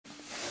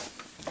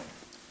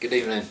Good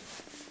evening.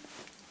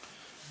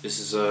 This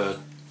is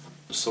a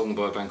song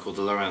by a band called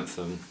the Low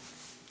Anthem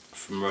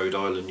from Rhode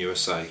Island,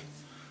 USA.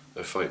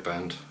 They're a folk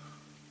band.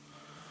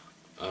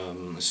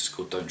 This is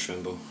called Don't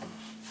Tremble.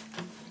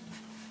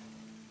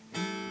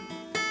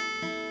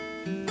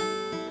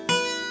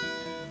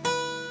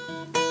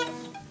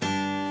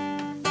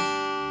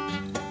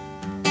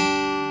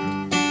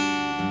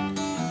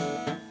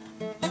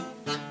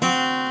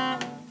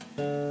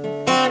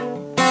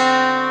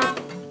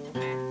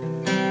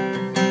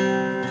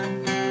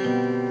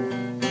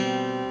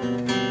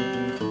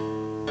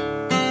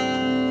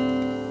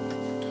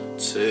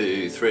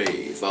 Two,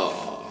 three, four.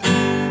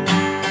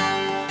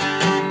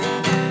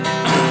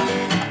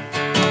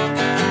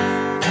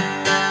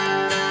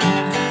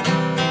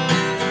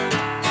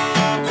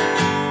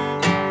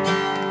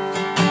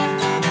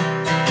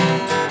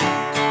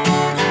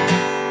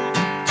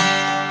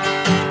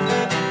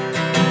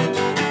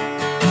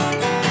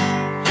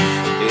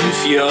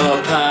 If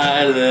your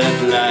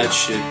pilot light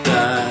should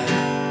die,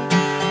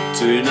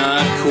 do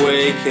not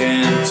quake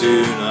and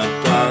do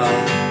not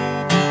bow.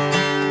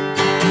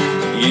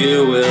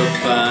 You will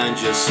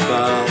find your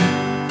spot.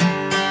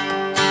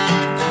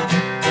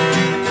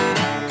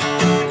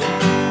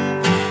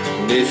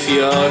 And if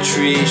your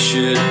tree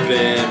should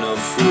bear no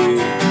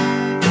fruit,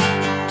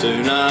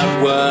 do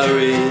not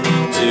worry,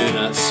 do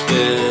not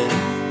spit.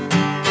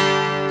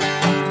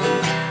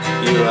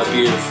 You are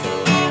beautiful.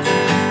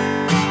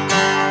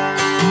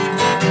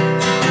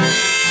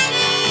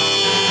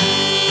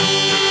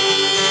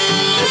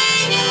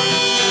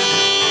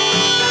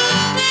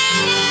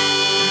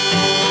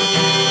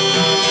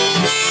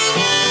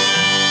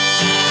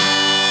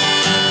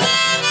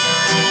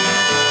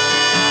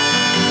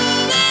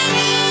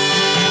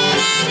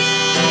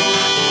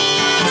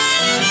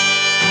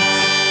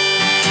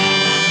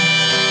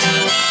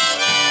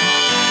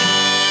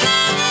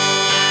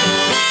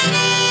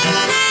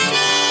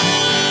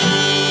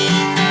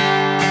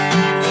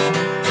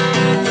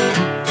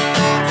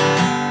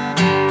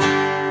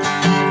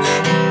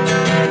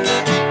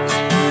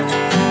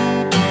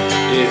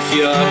 If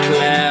your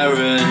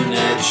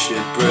clarinet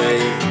should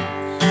break,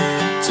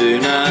 do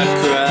not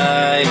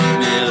cry,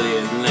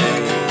 million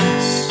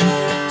lays.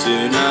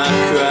 Do not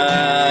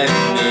cry,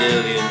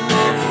 million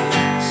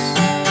lays.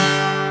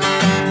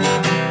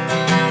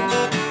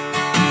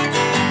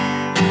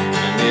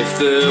 And if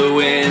the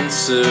wind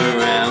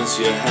surrounds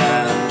your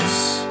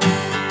house,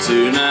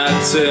 do not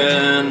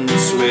turn and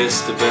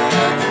twist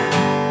about.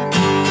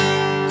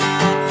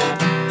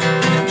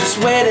 Just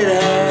wait it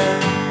out.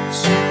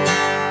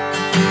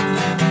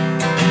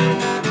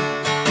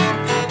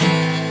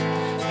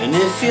 And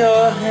if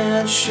your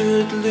hand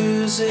should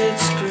lose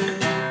its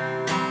grip,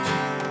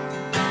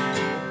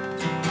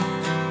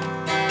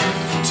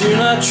 do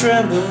not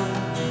tremble,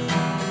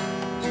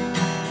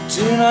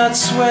 do not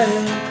sweat.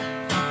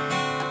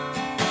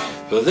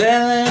 Well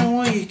then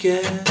will you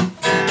get?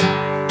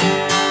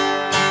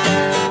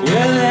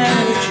 Where then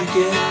would you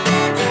get?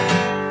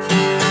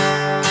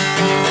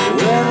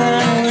 Where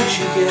then would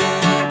you get?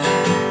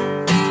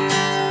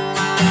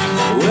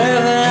 Where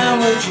then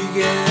would you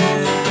get?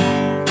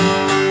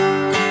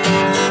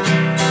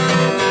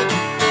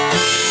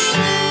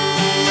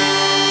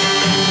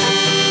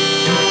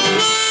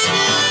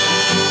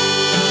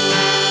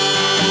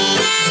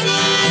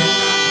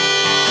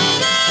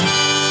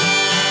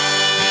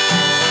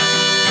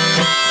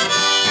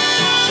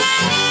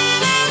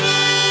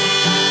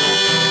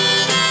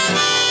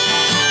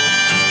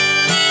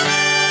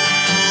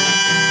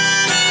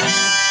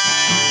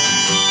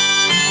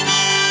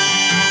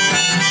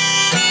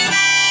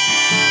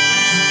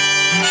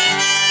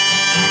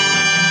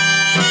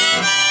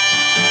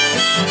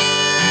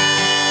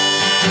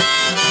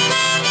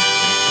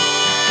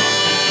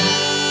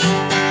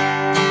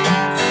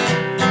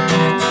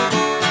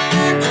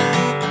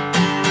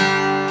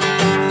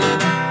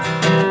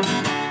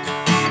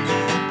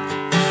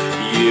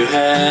 You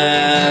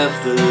have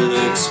the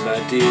looks, my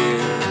dear,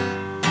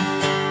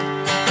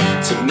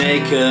 to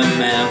make a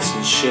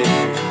mountain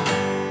shake.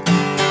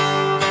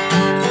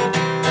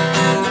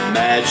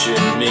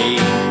 Imagine me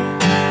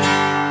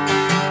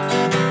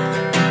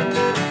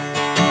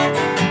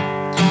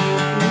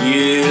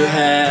you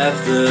have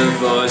the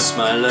voice,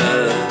 my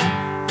love,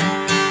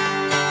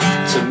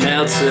 to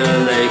melt a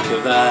lake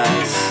of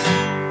ice.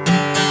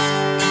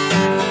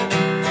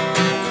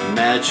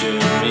 Imagine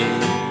me.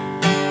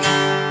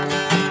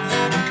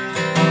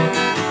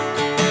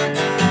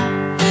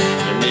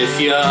 If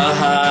your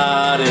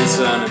heart is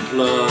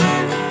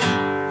unemployed,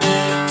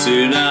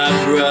 do not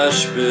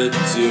rush but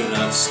do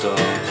not stop,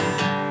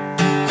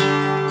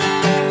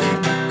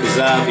 'cause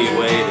I'll be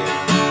waiting.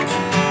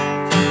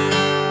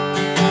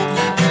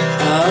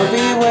 I'll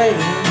be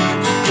waiting.